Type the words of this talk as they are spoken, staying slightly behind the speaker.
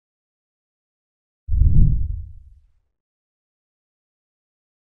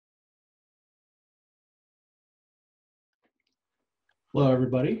Hello,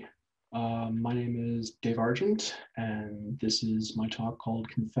 everybody. My name is Dave Argent, and this is my talk called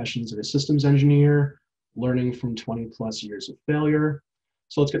Confessions of a Systems Engineer, Learning from 20 plus years of failure.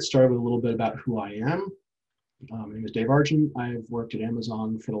 So let's get started with a little bit about who I am. My name is Dave Argent. I've worked at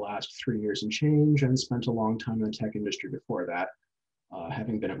Amazon for the last 3 years and change and spent a long time in the tech industry before that,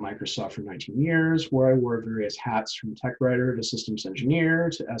 having been at Microsoft for 19 years, where I wore various hats from tech writer to systems engineer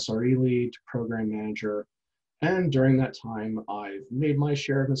to SRE lead to program manager. And during that time, I've made my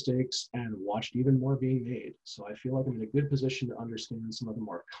share of mistakes and watched even more being made. So I feel like I'm in a good position to understand some of the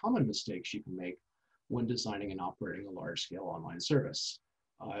more common mistakes you can make when designing and operating a large-scale online service.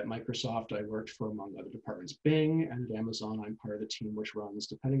 At Microsoft, I worked for, among other departments, Bing, and at Amazon, I'm part of the team which runs,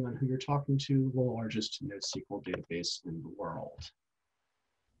 depending on who you're talking to, the largest NoSQL database in the world.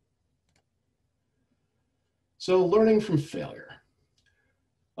 So learning from failure.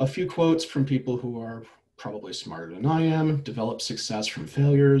 A few quotes from people who are probably smarter than I am. Develop success from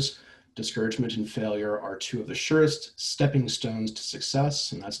failures. Discouragement and failure are two of the surest stepping stones to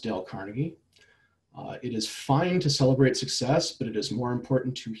success, and that's Dale Carnegie. It is fine to celebrate success, but it is more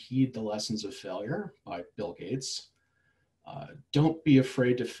important to heed the lessons of failure, by Bill Gates. Don't be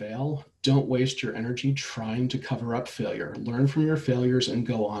afraid to fail. Don't waste your energy trying to cover up failure. Learn from your failures and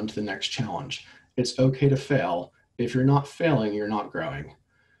go on to the next challenge. It's okay to fail. If you're not failing, you're not growing.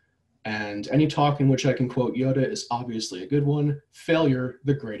 And any talk in which I can quote Yoda is obviously a good one. Failure,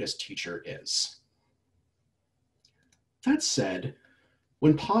 the greatest teacher is. That said,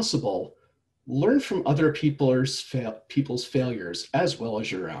 when possible, learn from other people's failures as well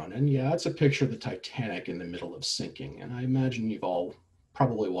as your own. And yeah, it's a picture of the Titanic in the middle of sinking. And I imagine you've all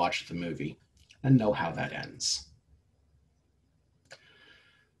probably watched the movie and know how that ends.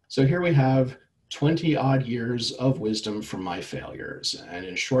 So here we have 20 odd years of wisdom from my failures. And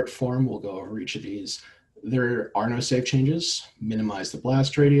in short form, we'll go over each of these. There are no safe changes. Minimize the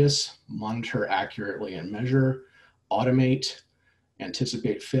blast radius, monitor accurately and measure, automate,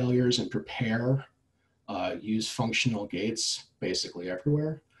 anticipate failures and prepare, use functional gates basically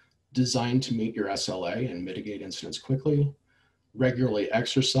everywhere, design to meet your SLA and mitigate incidents quickly, regularly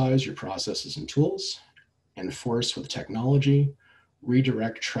exercise your processes and tools, enforce with technology,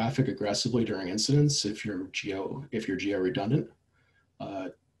 redirect traffic aggressively during incidents if you're geo redundant.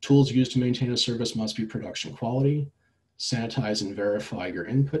 Tools used to maintain a service must be production quality. Sanitize and verify your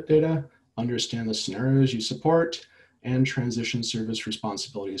input data. Understand the scenarios you support, and transition service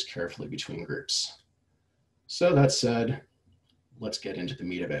responsibilities carefully between groups. So that said, let's get into the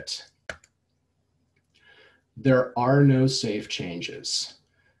meat of it. There are no safe changes.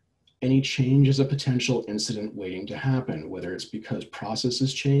 Any change is a potential incident waiting to happen, whether it's because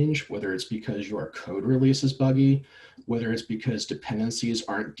processes change, whether it's because your code release is buggy, whether it's because dependencies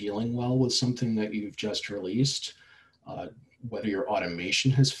aren't dealing well with something that you've just released, whether your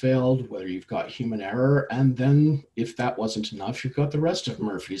automation has failed, whether you've got human error, and then if that wasn't enough, you've got the rest of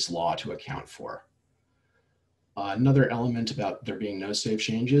Murphy's Law to account for. Another element about there being no safe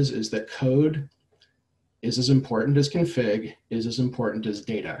changes is that code is as important as config, is as important as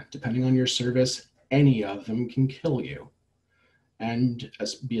data. Depending on your service, any of them can kill you. And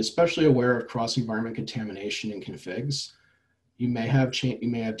be especially aware of cross-environment contamination in configs. You may have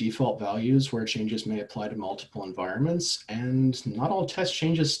default values where changes may apply to multiple environments, and not all test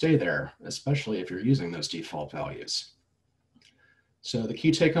changes stay there, especially if you're using those default values. So the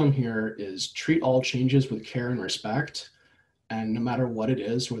key take home here is treat all changes with care and respect. And no matter what it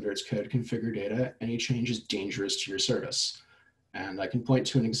is, whether it's code, config, or data, any change is dangerous to your service. And I can point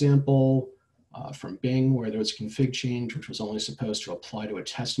to an example from Bing where there was a config change which was only supposed to apply to a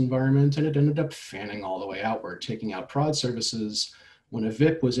test environment, and it ended up fanning all the way outward, taking out prod services when a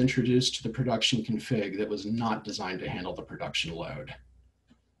VIP was introduced to the production config that was not designed to handle the production load.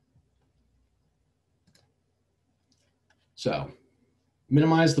 So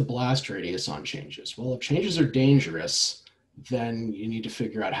minimize the blast radius on changes. Well, if changes are dangerous, then you need to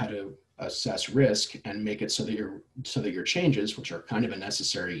figure out how to assess risk and make it so that your changes, which are kind of a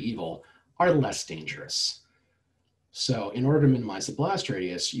necessary evil, are less dangerous. So in order to minimize the blast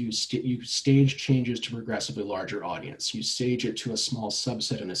radius, you stage changes to progressively larger audience. You stage it to a small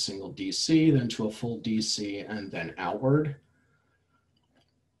subset in a single DC, then to a full DC, and then outward.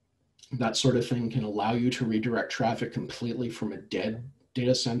 That sort of thing can allow you to redirect traffic completely from a dead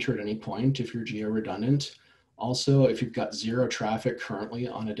data center at any point if you're geo-redundant. Also, if you've got zero traffic currently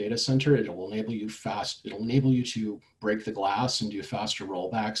on a data center, it'll enable you to break the glass and do faster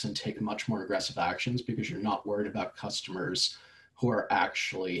rollbacks and take much more aggressive actions because you're not worried about customers who are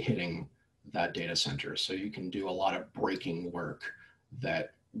actually hitting that data center. So you can do a lot of breaking work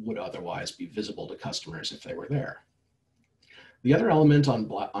that would otherwise be visible to customers if they were there. The other element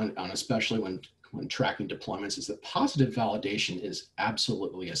on especially when tracking deployments is that positive validation is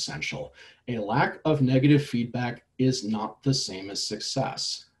absolutely essential. A lack of negative feedback is not the same as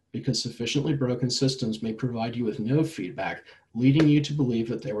success, because sufficiently broken systems may provide you with no feedback, leading you to believe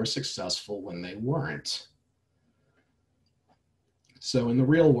that they were successful when they weren't. So in the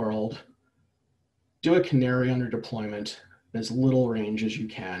real world, do a canary under deployment, as little range as you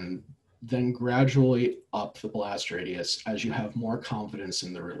can, then gradually up the blast radius as you have more confidence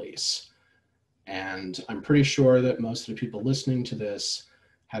in the release. And I'm pretty sure that most of the people listening to this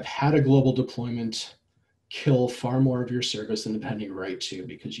have had a global deployment kill far more of your service than had any right to,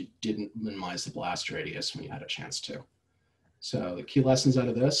 because you didn't minimize the blast radius when you had a chance to. So the key lessons out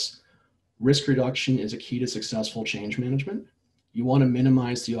of this: risk reduction is a key to successful change management. You want to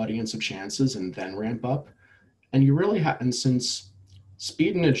minimize the audience of chances and then ramp up. And you really have, and since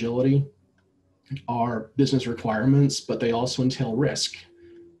speed and agility are business requirements, but they also entail risk.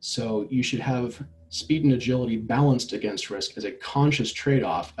 So you should have speed and agility balanced against risk as a conscious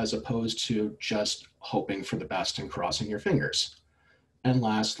trade-off, as opposed to just hoping for the best and crossing your fingers. And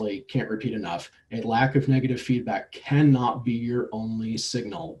lastly, can't repeat enough, a lack of negative feedback cannot be your only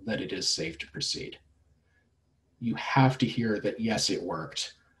signal that it is safe to proceed. You have to hear that, yes, it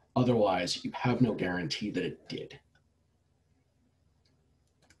worked. Otherwise, you have no guarantee that it did.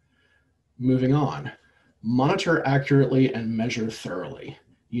 Moving on, monitor accurately and measure thoroughly.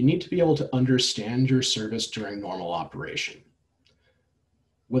 You need to be able to understand your service during normal operation.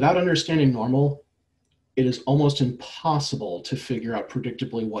 Without understanding normal, it is almost impossible to figure out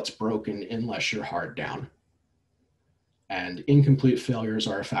predictably what's broken unless you're hard down. And incomplete failures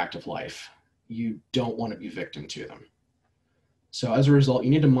are a fact of life. You don't want to be victim to them. So as a result, you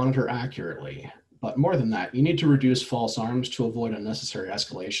need to monitor accurately. But more than that, you need to reduce false alarms to avoid unnecessary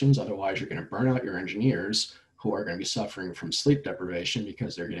escalations. Otherwise, you're going to burn out your engineers, who are going to be suffering from sleep deprivation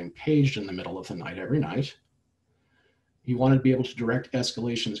because they're getting paged in the middle of the night every night. You want to be able to direct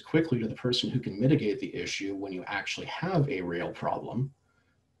escalations quickly to the person who can mitigate the issue when you actually have a real problem,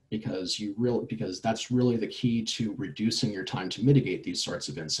 because that's really the key to reducing your time to mitigate these sorts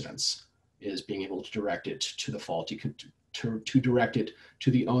of incidents, is being able to direct it to the faulty, to direct it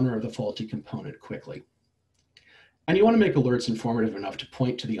to the owner of the faulty component quickly. And you want to make alerts informative enough to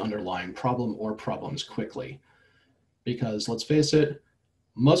point to the underlying problem or problems quickly. Because let's face it,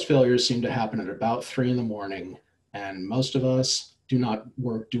 most failures seem to happen at about 3 in the morning, and most of us do not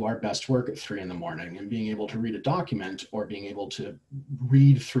do our best work at 3 in the morning. And being able to read a document or being able to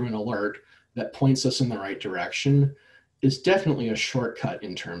read through an alert that points us in the right direction is definitely a shortcut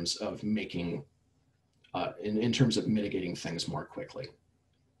in terms of making, in terms of mitigating things more quickly.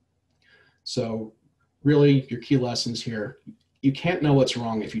 So really, your key lessons here: you can't know what's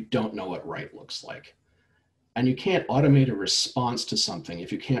wrong if you don't know what right looks like. And you can't automate a response to something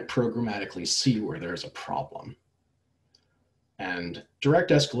if you can't programmatically see where there's a problem. And direct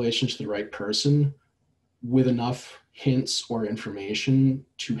escalation to the right person with enough hints or information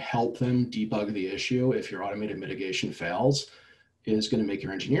to help them debug the issue if your automated mitigation fails is going to make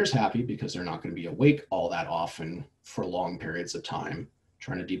your engineers happy, because they're not going to be awake all that often for long periods of time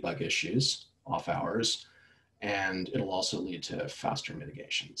trying to debug issues off hours. And it'll also lead to faster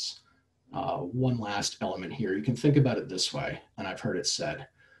mitigations. One last element here, you can think about it this way, and I've heard it said: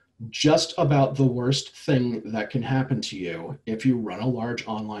 just about the worst thing that can happen to you if you run a large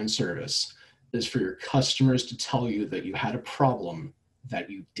online service is for your customers to tell you that you had a problem that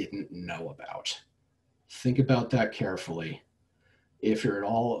you didn't know about. Think about that carefully. If you're at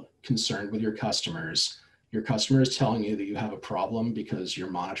all concerned with your customers telling you that you have a problem because your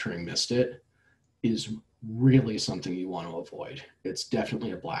monitoring missed it is really something you want to avoid. It's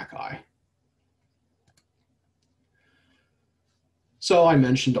definitely a black eye. So I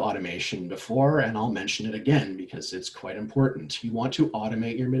mentioned automation before, and I'll mention it again because it's quite important. You want to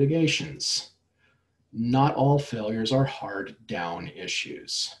automate your mitigations. Not all failures are hard down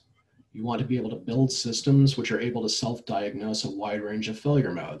issues. You want to be able to build systems which are able to self-diagnose a wide range of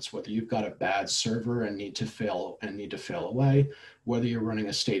failure modes, whether you've got a bad server and need to fail away, whether you're running a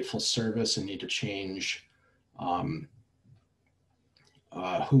stateful service and need to change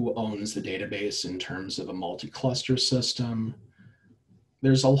who owns the database in terms of a multi-cluster system.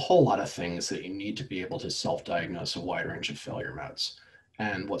 There's a whole lot of things that you need to be able to self-diagnose a wide range of failure modes.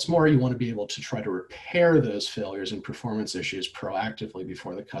 And what's more, you want to be able to try to repair those failures and performance issues proactively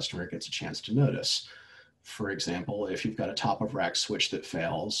before the customer gets a chance to notice. For example, if you've got a top of rack switch that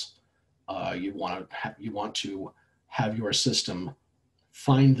fails, you want to have your system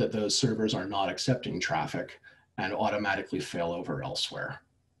find that those servers are not accepting traffic and automatically fail over elsewhere.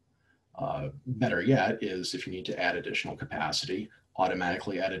 Better yet is if you need to add additional capacity,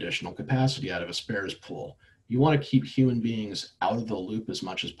 automatically add additional capacity out of a spares pool. You want to keep human beings out of the loop as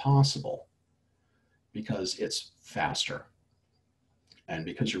much as possible because it's faster. And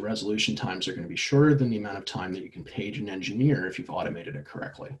because your resolution times are going to be shorter than the amount of time that you can page an engineer if you've automated it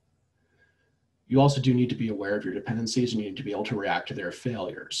correctly. You also do need to be aware of your dependencies and you need to be able to react to their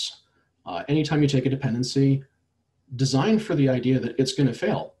failures. Anytime you take a dependency, design for the idea that it's going to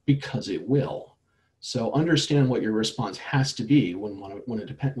fail because it will. So understand what your response has to be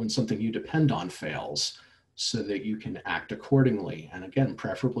when something you depend on fails so that you can act accordingly. And again,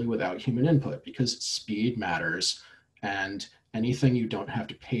 preferably without human input because speed matters, and anything you don't have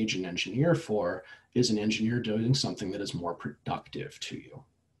to page an engineer for is an engineer doing something that is more productive to you,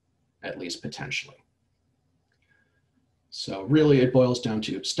 at least potentially. So really it boils down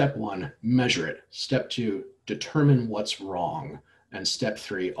to step 1, measure it. Step 2, determine what's wrong. And step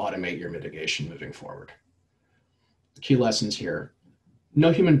 3, automate your mitigation moving forward. The key lessons here: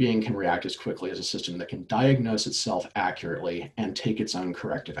 no human being can react as quickly as a system that can diagnose itself accurately and take its own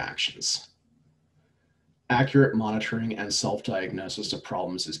corrective actions. Accurate monitoring and self-diagnosis of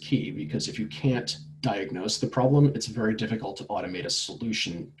problems is key because if you can't diagnose the problem, it's very difficult to automate a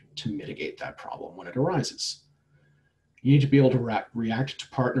solution to mitigate that problem when it arises. You need to be able to react to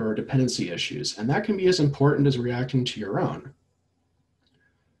partner or dependency issues, and that can be as important as reacting to your own.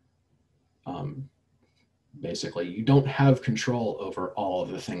 Basically, you don't have control over all of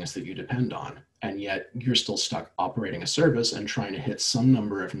the things that you depend on, and yet you're still stuck operating a service and trying to hit some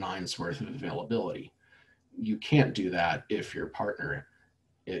number of nines worth of availability. You can't do that if your partner,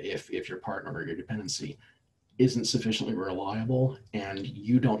 if your partner or your dependency isn't sufficiently reliable and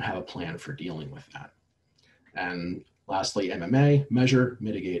you don't have a plan for dealing with that. And lastly, MMA, measure,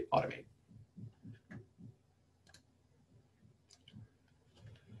 mitigate, automate.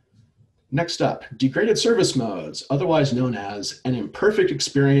 Next up, degraded service modes, otherwise known as an imperfect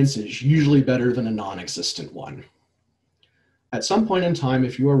experience is usually better than a non-existent one. At some point in time,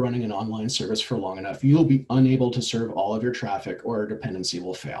 if you are running an online service for long enough, you'll be unable to serve all of your traffic or a dependency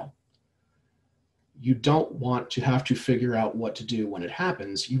will fail. You don't want to have to figure out what to do when it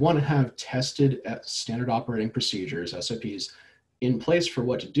happens. You want to have tested standard operating procedures, SOPs, in place for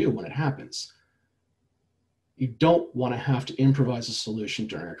what to do when it happens. You don't want to have to improvise a solution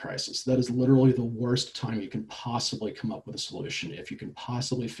during a crisis. That is literally the worst time you can possibly come up with a solution. If you can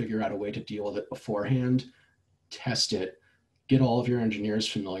possibly figure out a way to deal with it beforehand, test it, get all of your engineers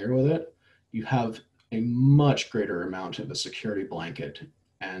familiar with it, you have a much greater amount of a security blanket,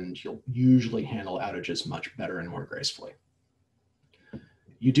 and you'll usually handle outages much better and more gracefully.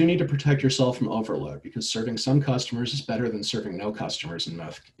 You do need to protect yourself from overload because serving some customers is better than serving no customers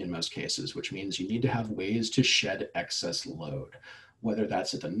in most cases, which means you need to have ways to shed excess load, whether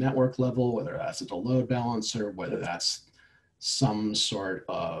that's at the network level, whether that's at the load balancer, whether that's some sort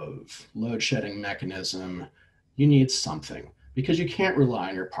of load shedding mechanism. You need something because you can't rely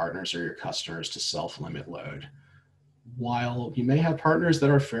on your partners or your customers to self-limit load. While you may have partners that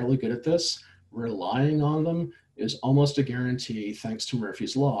are fairly good at this, relying on them is almost a guarantee, thanks to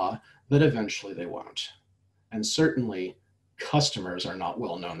Murphy's Law, that eventually they won't. And certainly, customers are not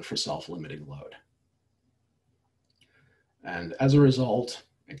well known for self-limiting load. And as a result,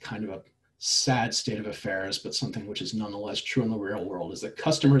 a kind of a sad state of affairs, but something which is nonetheless true in the real world, is that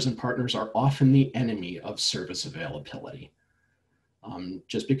customers and partners are often the enemy of service availability.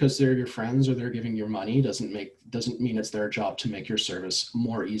 Just because they're your friends or they're giving you money doesn't mean it's their job to make your service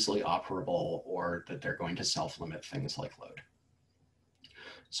more easily operable or that they're going to self-limit things like load.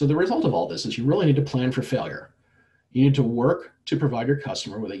 So the result of all this is you really need to plan for failure. You need to work to provide your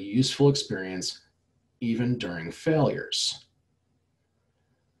customer with a useful experience even during failures.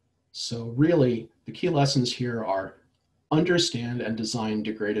 So really, the key lessons here are understand and design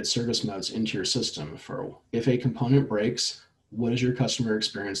degraded service modes into your system for if a component breaks, what does your customer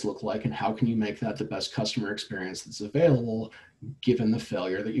experience look like and how can you make that the best customer experience that's available given the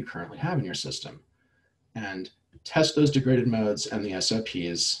failure that you currently have in your system? And test those degraded modes and the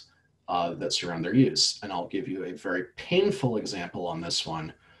SOPs that surround their use. And I'll give you a very painful example on this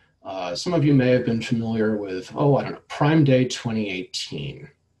one. Some of you may have been familiar with, Prime Day 2018.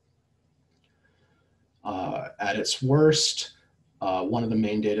 At its worst, one of the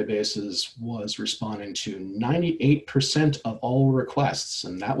main databases was responding to 98% of all requests,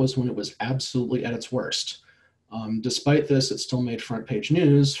 and that was when it was absolutely at its worst. Despite this, it still made front page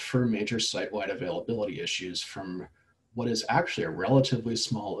news for major site-wide availability issues from what is actually a relatively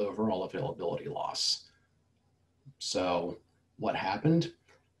small overall availability loss. So what happened?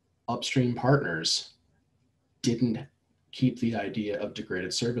 Upstream partners didn't keep the idea of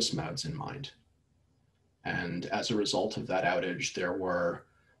degraded service modes in mind. And as a result of that outage, there were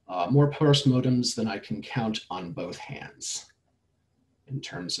more postmortems than I can count on both hands in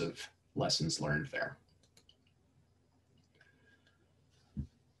terms of lessons learned there.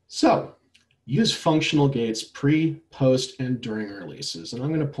 So use functional gates pre, post, and during releases. And I'm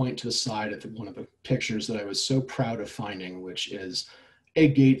going to point to the side of one of the pictures that I was so proud of finding, which is a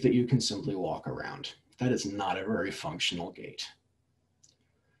gate that you can simply walk around. That is not a very functional gate.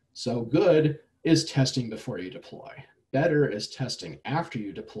 So good is testing before you deploy. Better is testing after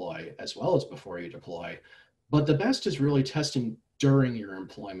you deploy as well as before you deploy. But the best is really testing during your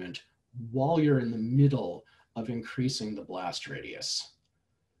employment while you're in the middle of increasing the blast radius,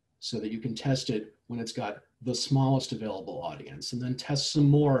 so that you can test it when it's got the smallest available audience, and then test some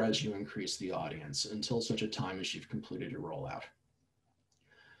more as you increase the audience until such a time as you've completed your rollout.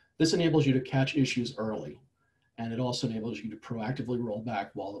 This enables you to catch issues early, and it also enables you to proactively roll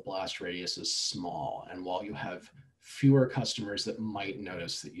back while the blast radius is small and while you have fewer customers that might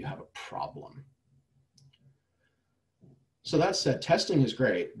notice that you have a problem. So that said, testing is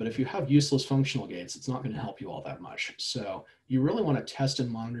great, but if you have useless functional gates, it's not going to help you all that much. So you really want to test and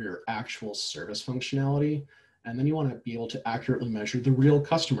monitor your actual service functionality, and then you want to be able to accurately measure the real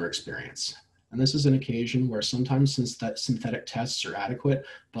customer experience. And this is an occasion where sometimes synthetic tests are adequate,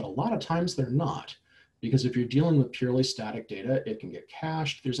 but a lot of times they're not. Because if you're dealing with purely static data, it can get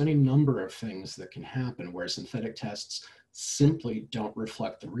cached. There's any number of things that can happen where synthetic tests simply don't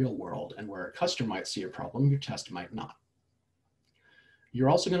reflect the real world, and where a customer might see a problem, your test might not. You're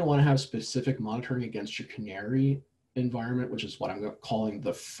also going to want to have specific monitoring against your canary environment, which is what I'm calling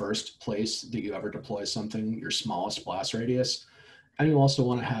the first place that you ever deploy something, your smallest blast radius. And you also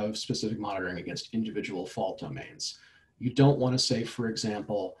want to have specific monitoring against individual fault domains. You don't want to say, for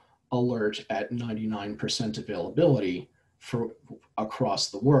example, alert at 99% availability for across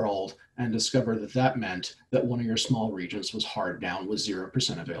the world and discover that that meant that one of your small regions was hard down with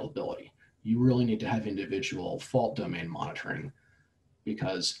 0% availability. You really need to have individual fault domain monitoring,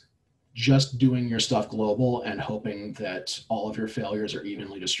 because just doing your stuff global and hoping that all of your failures are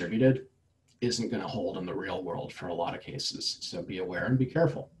evenly distributed isn't going to hold in the real world for a lot of cases. So be aware and be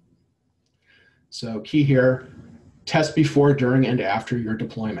careful. So key here, test before, during, and after your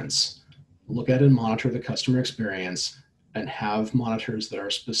deployments. Look at and monitor the customer experience and have monitors that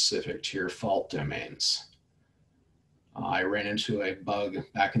are specific to your fault domains. I ran into a bug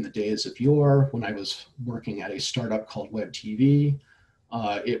back in the days of yore when I was working at a startup called WebTV.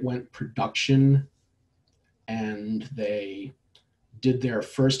 It went production, and they did their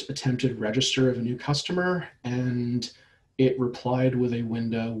first attempted register of a new customer, and it replied with a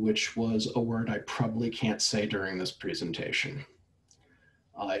window which was a word I probably can't say during this presentation.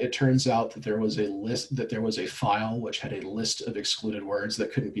 It turns out that there was a file which had a list of excluded words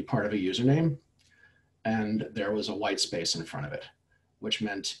that couldn't be part of a username, and there was a white space in front of it, which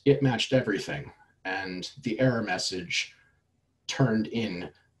meant it matched everything, and the error message turned in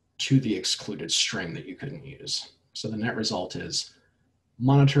to the excluded string that you couldn't use. So the net result is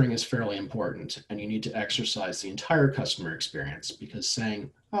monitoring is fairly important, and you need to exercise the entire customer experience, because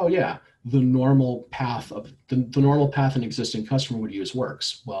saying, oh yeah, the normal path an existing customer would use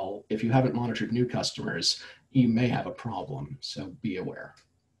works. Well, if you haven't monitored new customers, you may have a problem, so be aware.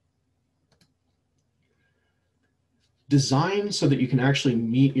 Design so that you can actually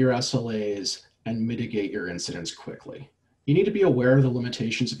meet your SLAs and mitigate your incidents quickly. You need to be aware of the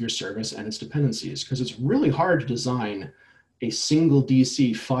limitations of your service and its dependencies, because it's really hard to design a single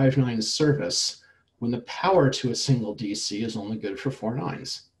DC 5 nines service when the power to a single DC is only good for 4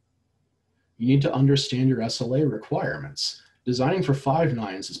 nines. You need to understand your SLA requirements. Designing for 5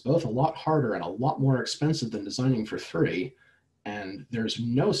 nines is both a lot harder and a lot more expensive than designing for 3, and there's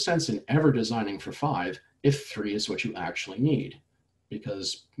no sense in ever designing for 5 if 3 is what you actually need,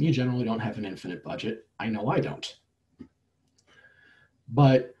 because you generally don't have an infinite budget. I know I don't.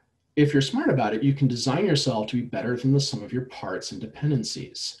 But if you're smart about it, you can design yourself to be better than the sum of your parts and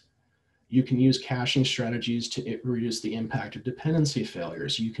dependencies. You can use caching strategies to reduce the impact of dependency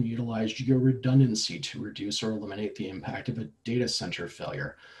failures. You can utilize geo-redundancy to reduce or eliminate the impact of a data center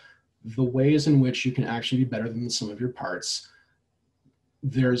failure. The ways in which you can actually be better than the sum of your parts,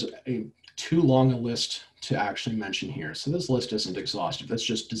 there's too long a list to actually mention here. So this list isn't exhaustive. That's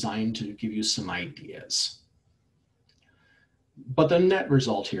just designed to give you some ideas. But the net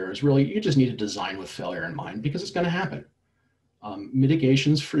result here is really you just need to design with failure in mind, because it's going to happen.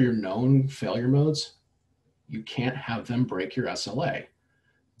 Mitigations for your known failure modes, you can't have them break your SLA.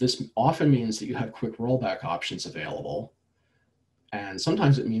 This often means that you have quick rollback options available, and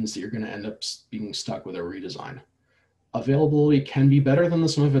sometimes it means that you're going to end up being stuck with a redesign. Availability can be better than the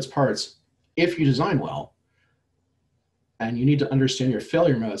sum of its parts if you design well. And you need to understand your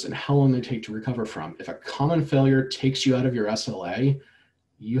failure modes and how long they take to recover from. If a common failure takes you out of your SLA,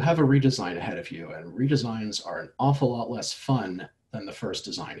 you have a redesign ahead of you, and redesigns are an awful lot less fun than the first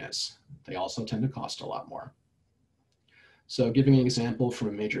design is. They also tend to cost a lot more. So giving an example from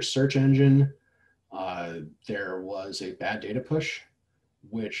a major search engine, there was a bad data push,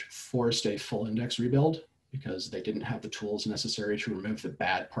 which forced a full index rebuild because they didn't have the tools necessary to remove the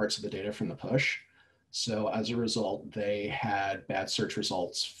bad parts of the data from the push. So as a result, they had bad search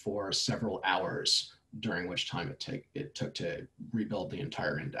results for several hours, during which time it took to rebuild the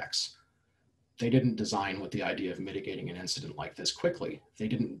entire index. They didn't design with the idea of mitigating an incident like this quickly. They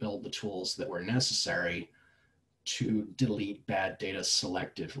didn't build the tools that were necessary to delete bad data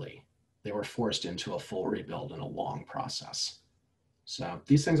selectively. They were forced into a full rebuild in a long process. So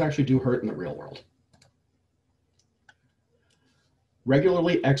these things actually do hurt in the real world.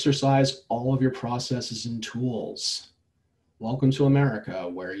 Regularly exercise all of your processes and tools. Welcome to America,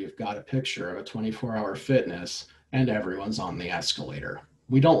 where you've got a picture of a 24-hour fitness and everyone's on the escalator.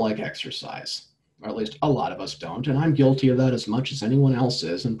 We don't like exercise, or at least a lot of us don't, and I'm guilty of that as much as anyone else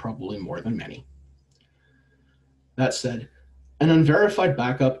is, and probably more than many. That said, an unverified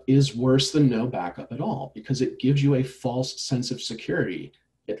backup is worse than no backup at all because it gives you a false sense of security.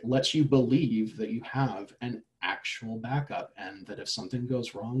 It lets you believe that you have an actual backup and that if something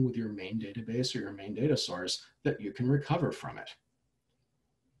goes wrong with your main database or your main data source, that you can recover from it.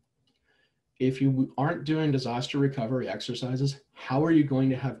 If you aren't doing disaster recovery exercises, how are you going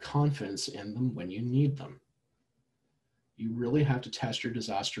to have confidence in them when you need them? You really have to test your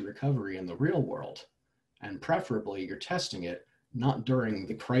disaster recovery in the real world, and preferably you're testing it not during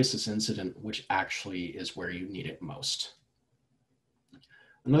the crisis incident, which actually is where you need it most.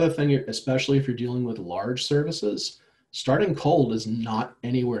 Another thing, especially if you're dealing with large services, starting cold is not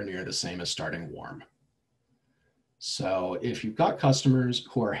anywhere near the same as starting warm. So if you've got customers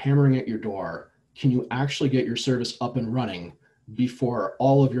who are hammering at your door, can you actually get your service up and running before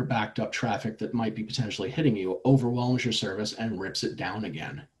all of your backed up traffic that might be potentially hitting you overwhelms your service and rips it down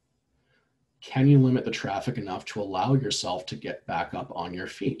again? Can you limit the traffic enough to allow yourself to get back up on your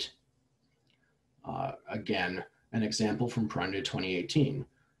feet? Again, an example from Prime Day 2018.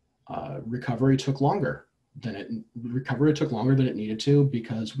 Recovery took longer than it needed to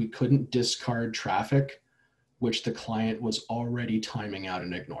because we couldn't discard traffic which the client was already timing out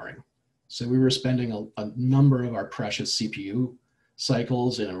and ignoring. So we were spending a number of our precious CPU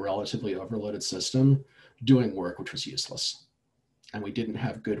cycles in a relatively overloaded system doing work which was useless. And we didn't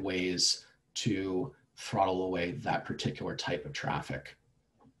have good ways to throttle away that particular type of traffic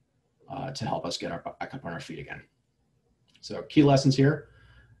to help us get back up on our feet again. So key lessons here.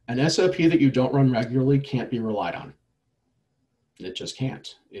 An SOP that you don't run regularly can't be relied on. It just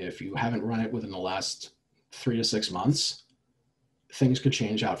can't. If you haven't run it within the last 3 to 6 months, things could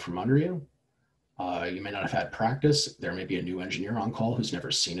change out from under you. You may not have had practice. There may be a new engineer on call who's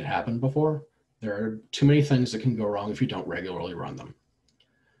never seen it happen before. There are too many things that can go wrong if you don't regularly run them.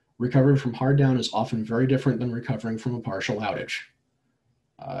 Recovering from hard down is often very different than recovering from a partial outage.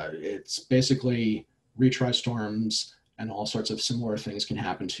 It's basically retry storms and all sorts of similar things can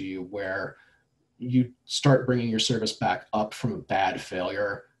happen to you where you start bringing your service back up from a bad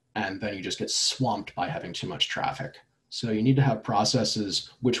failure and then you just get swamped by having too much traffic. So you need to have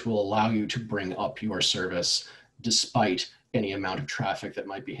processes which will allow you to bring up your service despite any amount of traffic that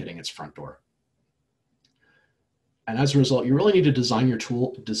might be hitting its front door. And as a result, you really need to build your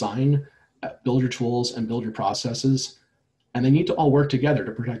tools and build your processes, and they need to all work together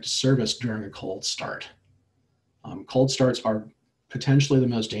to protect a service during a cold start. Cold starts are potentially the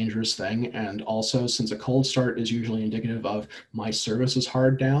most dangerous thing, and also since a cold start is usually indicative of my service is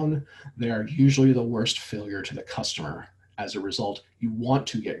hard down, they are usually the worst failure to the customer. As a result, you want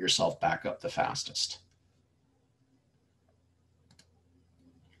to get yourself back up the fastest.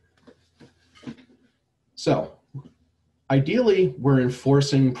 So ideally, we're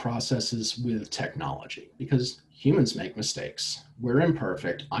enforcing processes with technology because humans make mistakes. We're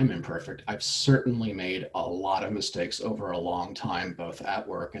imperfect. I'm imperfect. I've certainly made a lot of mistakes over a long time, both at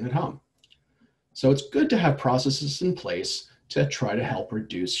work and at home. So it's good to have processes in place to try to help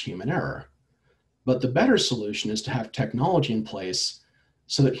reduce human error. But the better solution is to have technology in place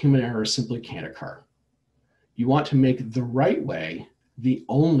so that human error simply can't occur. You want to make the right way the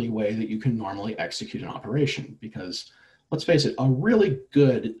only way that you can normally execute an operation, because let's face it, a really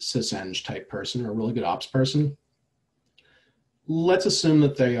good syseng type person or a really good ops person, let's assume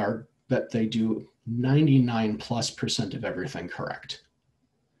that they do 99+% of everything correct.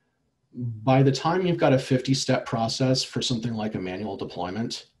 By the time you've got a 50-step process for something like a manual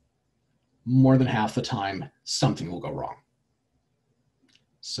deployment, more than half the time, something will go wrong.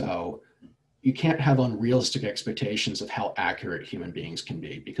 So you can't have unrealistic expectations of how accurate human beings can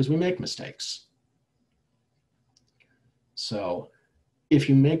be because we make mistakes. So if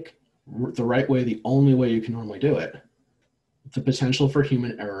you make the right way the only way you can normally do it, the potential for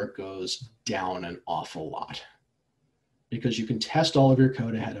human error goes down an awful lot because you can test all of your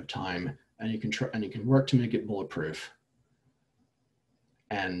code ahead of time and you can work to make it bulletproof,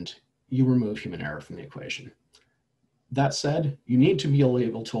 and you remove human error from the equation. That said, you need to be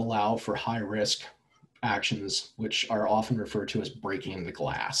able to allow for high risk actions, which are often referred to as breaking the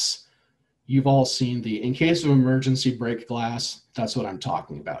glass. You've all seen the in case of emergency break glass. That's what I'm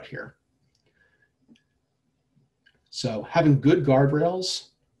talking about here. So having good guardrails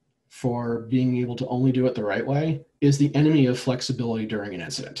for being able to only do it the right way is the enemy of flexibility during an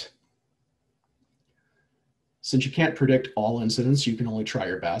incident. Since you can't predict all incidents, you can only try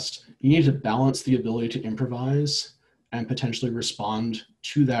your best. You need to balance the ability to improvise and potentially respond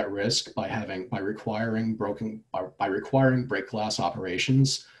to that risk by requiring break glass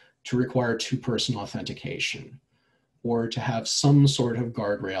operations to require two-person authentication, or to have some sort of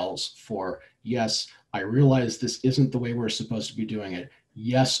guardrails for, yes, I realize this isn't the way we're supposed to be doing it.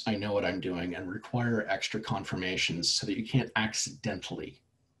 Yes, I know what I'm doing, and require extra confirmations so that you can't accidentally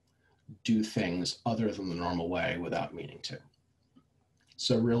do things other than the normal way without meaning to.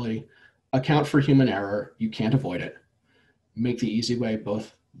 So really, account for human error. You can't avoid it. Make the easy way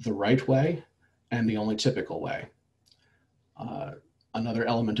both the right way and the only typical way. Another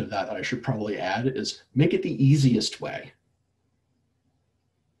element of that I should probably add is make it the easiest way.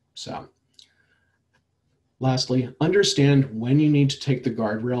 So lastly, understand when you need to take the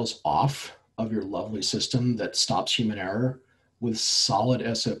guardrails off of your lovely system that stops human error with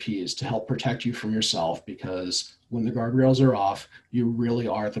solid SOPs to help protect you from yourself, because when the guardrails are off, you really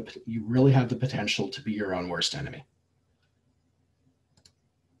have the potential to be your own worst enemy.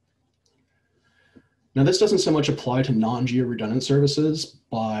 Now, this doesn't so much apply to non-geo-redundant services,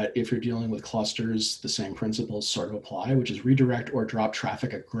 but if you're dealing with clusters, the same principles sort of apply, which is redirect or drop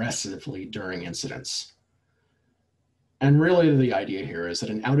traffic aggressively during incidents. And really the idea here is that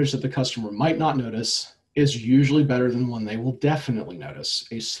an outage that the customer might not notice is usually better than one they will definitely notice.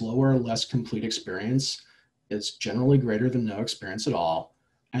 A slower, less complete experience is generally greater than no experience at all,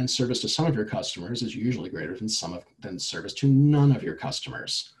 and service to some of your customers is usually greater than service to none of your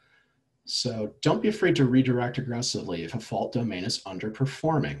customers. So don't be afraid to redirect aggressively if a fault domain is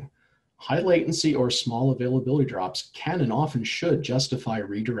underperforming. High latency or small availability drops can and often should justify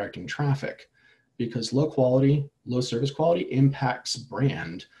redirecting traffic, because low service quality impacts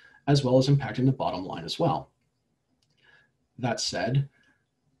brand as well as impacting the bottom line as well. That said,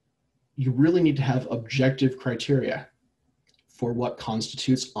 you really need to have objective criteria for what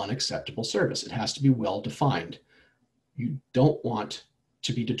constitutes unacceptable service. It has to be well defined. You don't want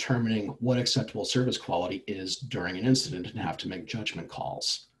to be determining what acceptable service quality is during an incident and have to make judgment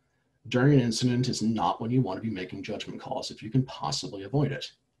calls. During an incident is not when you want to be making judgment calls if you can possibly avoid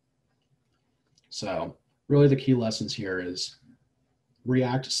it. So really the key lessons here is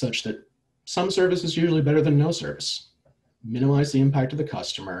react such that some service is usually better than no service. Minimize the impact to the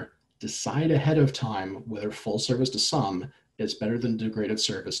customer. Decide ahead of time whether full service to some is better than degraded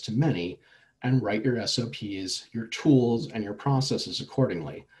service to many, and write your SOPs, your tools, and your processes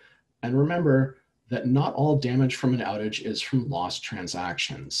accordingly. And remember that not all damage from an outage is from lost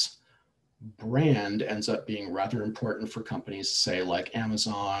transactions. Brand ends up being rather important for companies, say like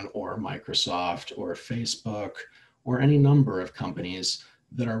Amazon or Microsoft or Facebook or any number of companies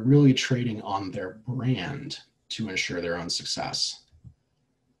that are really trading on their brand to ensure their own success.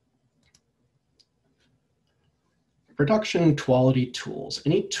 Production quality tools.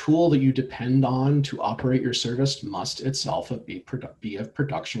 Any tool that you depend on to operate your service must itself be of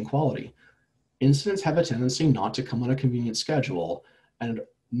production quality. Incidents have a tendency not to come on a convenient schedule, and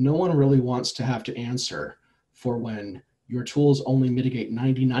no one really wants to have to answer for when your tools only mitigate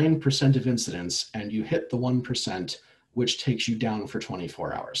 99% of incidents and you hit the 1%, which takes you down for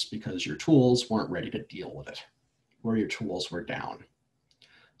 24 hours because your tools weren't ready to deal with it, or your tools were down.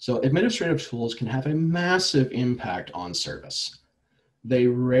 So administrative tools can have a massive impact on service. They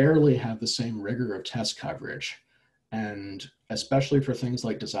rarely have the same rigor of test coverage, and especially for things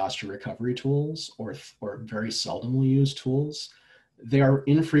like disaster recovery tools or very seldomly used tools, they are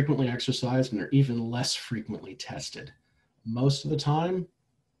infrequently exercised and are even less frequently tested. Most of the time,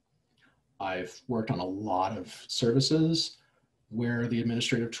 I've worked on a lot of services where the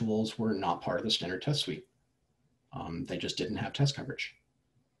administrative tools were not part of the standard test suite. They just didn't have test coverage.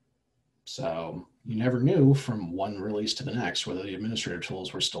 So you never knew from one release to the next whether the administrative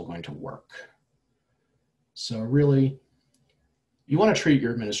tools were still going to work. So really, you want to treat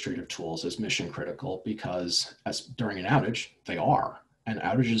your administrative tools as mission critical because during an outage, they are, and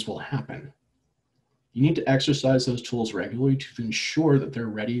outages will happen. You need to exercise those tools regularly to ensure that they're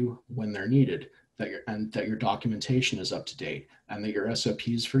ready when they're needed, and that your documentation is up to date, and that your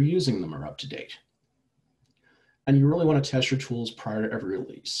SOPs for using them are up to date. And you really want to test your tools prior to every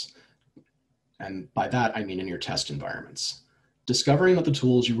release. And by that, I mean in your test environments. Discovering that the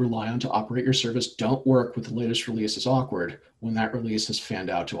tools you rely on to operate your service don't work with the latest release is awkward when that release has fanned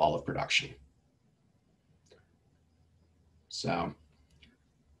out to all of production. So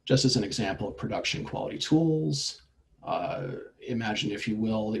just as an example of production quality tools, imagine, if you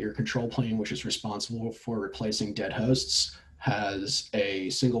will, that your control plane, which is responsible for replacing dead hosts, has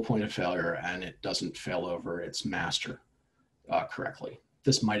a single point of failure and it doesn't fail over its master correctly.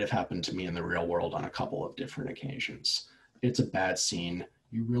 This might have happened to me in the real world on a couple of different occasions. It's a bad scene.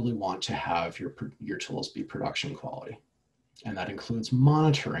 You really want to have your tools be production quality. And that includes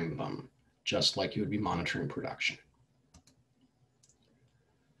monitoring them, just like you would be monitoring production.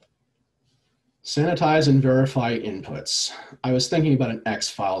 Sanitize and verify inputs. I was thinking about an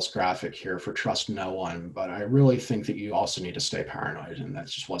X-Files graphic here for trust no one, but I really think that you also need to stay paranoid, and that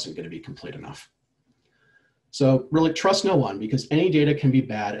just wasn't going to be complete enough. So really trust no one, because any data can be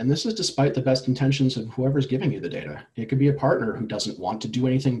bad, and this is despite the best intentions of whoever's giving you the data. It could be a partner who doesn't want to do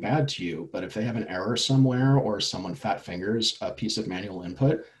anything bad to you, but if they have an error somewhere or someone fat fingers a piece of manual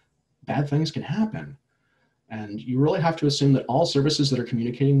input, bad things can happen. And you really have to assume that all services that are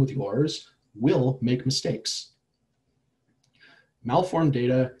communicating with yours will make mistakes. Malformed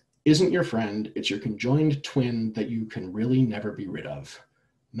data isn't your friend, it's your conjoined twin that you can really never be rid of.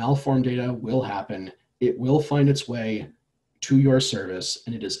 Malformed data will happen, it will find its way to your service,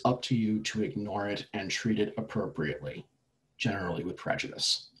 and it is up to you to ignore it and treat it appropriately, generally with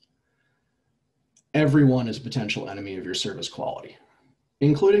prejudice. Everyone is a potential enemy of your service quality,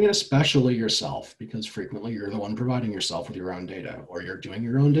 including and especially yourself, because frequently you're the one providing yourself with your own data, or you're doing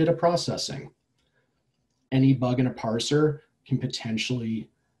your own data processing. Any bug in a parser can potentially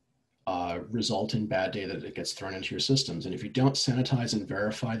result in bad data that gets thrown into your systems. And if you don't sanitize and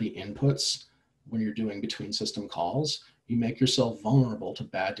verify the inputs when you're doing between system calls, you make yourself vulnerable to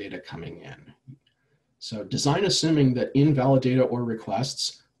bad data coming in. So design assuming that invalid data or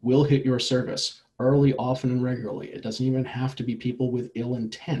requests will hit your service early, often, and regularly. It doesn't even have to be people with ill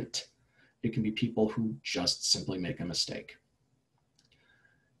intent. It can be people who just simply make a mistake.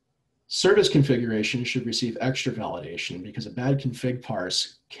 Service configuration should receive extra validation because a bad config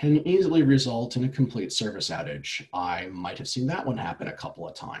parse can easily result in a complete service outage. I might have seen that one happen a couple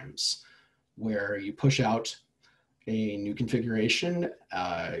of times, where you push out a new configuration,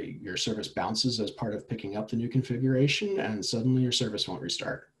 your service bounces as part of picking up the new configuration, and suddenly your service won't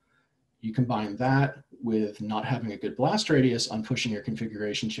restart. You combine that with not having a good blast radius on pushing your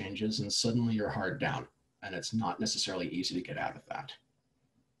configuration changes, and suddenly you're hard down, and it's not necessarily easy to get out of that.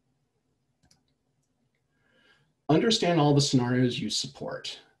 Understand all the scenarios you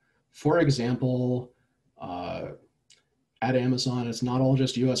support. For example, at Amazon, it's not all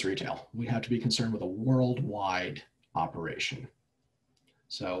just US retail. We have to be concerned with a worldwide operation.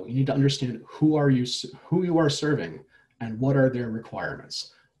 So you need to understand who you are serving and what are their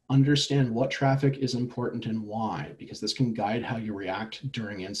requirements. Understand what traffic is important and why, because this can guide how you react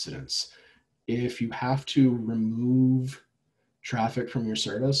during incidents. If you have to remove traffic from your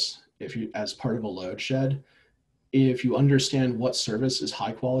service, as part of a load shed, if you understand what service is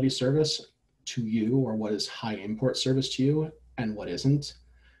high quality service to you, or what is high import service to you and what isn't,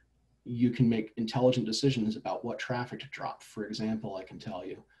 you can make intelligent decisions about what traffic to drop. For example, I can tell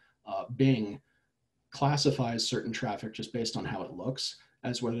you, Bing classifies certain traffic just based on how it looks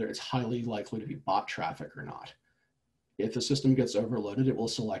as whether it's highly likely to be bot traffic or not. If the system gets overloaded, it will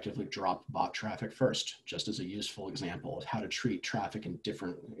selectively drop bot traffic first, just as a useful example of how to treat traffic in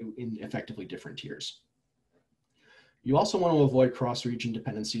effectively different tiers. You also want to avoid cross-region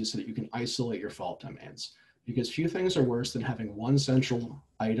dependencies so that you can isolate your fault domains, because few things are worse than having one central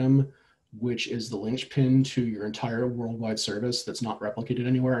item, which is the linchpin to your entire worldwide service that's not replicated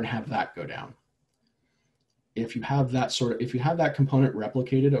anywhere, and have that go down. If you have that component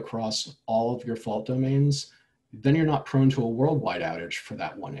replicated across all of your fault domains, then you're not prone to a worldwide outage for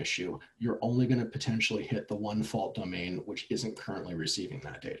that one issue. You're only going to potentially hit the one fault domain which isn't currently receiving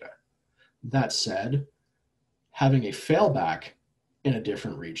that data. That said, having a failback in a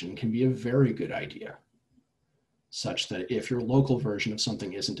different region can be a very good idea, such that if your local version of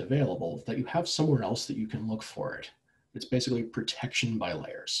something isn't available, that you have somewhere else that you can look for it. It's basically protection by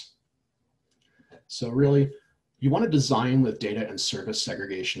layers. So really, you want to design with data and service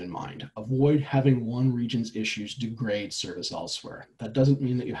segregation in mind. Avoid having one region's issues degrade service elsewhere. That doesn't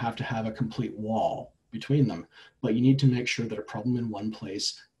mean that you have to have a complete wall between them, but you need to make sure that a problem in one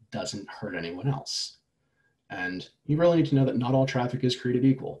place doesn't hurt anyone else. And you really need to know that not all traffic is created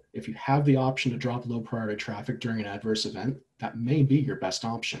equal. If you have the option to drop low priority traffic during an adverse event, that may be your best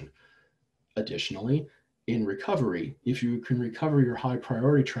option. Additionally, in recovery, if you can recover your high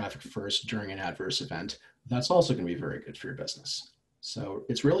priority traffic first during an adverse event, that's also going to be very good for your business. So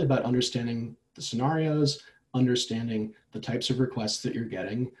it's really about understanding the scenarios, understanding the types of requests that you're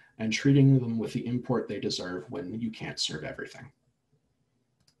getting, and treating them with the import they deserve when you can't serve everything.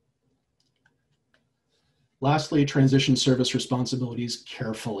 Lastly, transition service responsibilities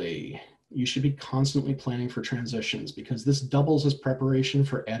carefully. You should be constantly planning for transitions because this doubles as preparation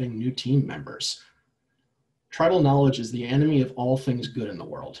for adding new team members. Tribal knowledge is the enemy of all things good in the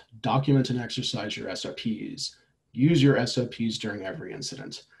world. Document and exercise your SOPs. Use your SOPs during every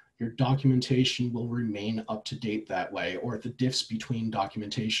incident. Your documentation will remain up to date that way, or the diffs between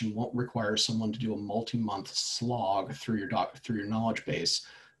documentation won't require someone to do a multi-month slog through your knowledge base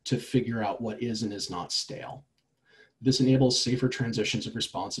to figure out what is and is not stale. This enables safer transitions of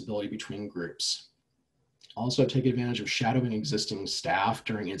responsibility between groups. Also, take advantage of shadowing existing staff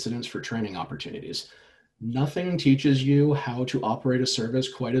during incidents for training opportunities. Nothing teaches you how to operate a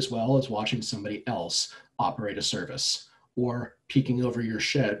service quite as well as watching somebody else operate a service or peeking over your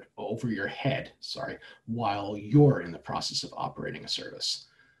head, while you're in the process of operating a service.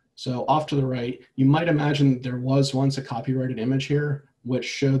 So off to the right, you might imagine there was once a copyrighted image here, which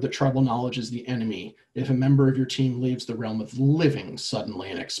showed that tribal knowledge is the enemy if a member of your team leaves the realm of living suddenly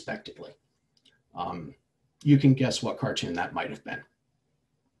and unexpectedly. You can guess what cartoon that might have been.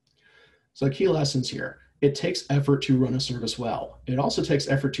 So key lessons here. It takes effort to run a service well. It also takes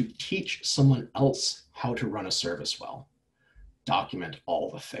effort to teach someone else how to run a service well. Document all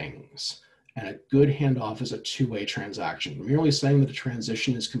the things. And a good handoff is a two-way transaction. Merely saying that a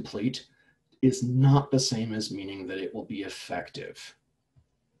transition is complete is not the same as meaning that it will be effective.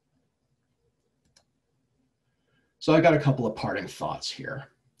 So I got a couple of parting thoughts here.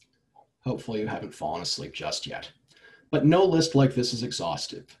 Hopefully you haven't fallen asleep just yet. But no list like this is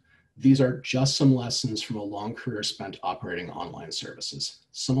exhaustive. These are just some lessons from a long career spent operating online services.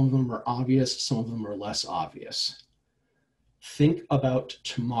 Some of them are obvious, some of them are less obvious. Think about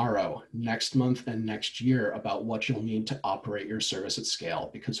tomorrow, next month, and next year about what you'll need to operate your service at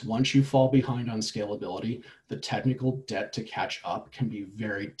scale, because once you fall behind on scalability, the technical debt to catch up can be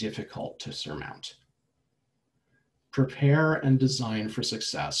very difficult to surmount. Prepare and design for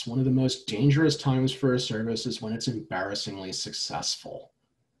success. One of the most dangerous times for a service is when it's embarrassingly successful.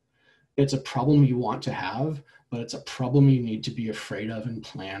 It's a problem you want to have, but it's a problem you need to be afraid of and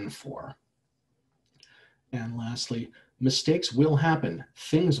plan for. And lastly, mistakes will happen.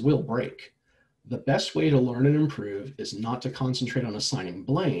 Things will break. The best way to learn and improve is not to concentrate on assigning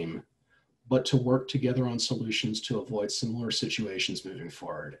blame, but to work together on solutions to avoid similar situations moving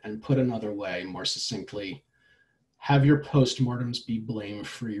forward. And put another way, more succinctly, have your postmortems be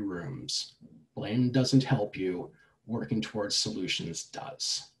blame-free rooms. Blame doesn't help you. Working towards solutions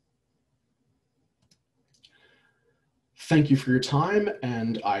does. Thank you for your time,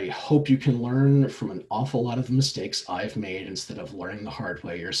 and I hope you can learn from an awful lot of the mistakes I've made instead of learning the hard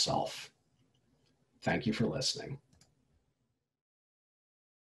way yourself. Thank you for listening.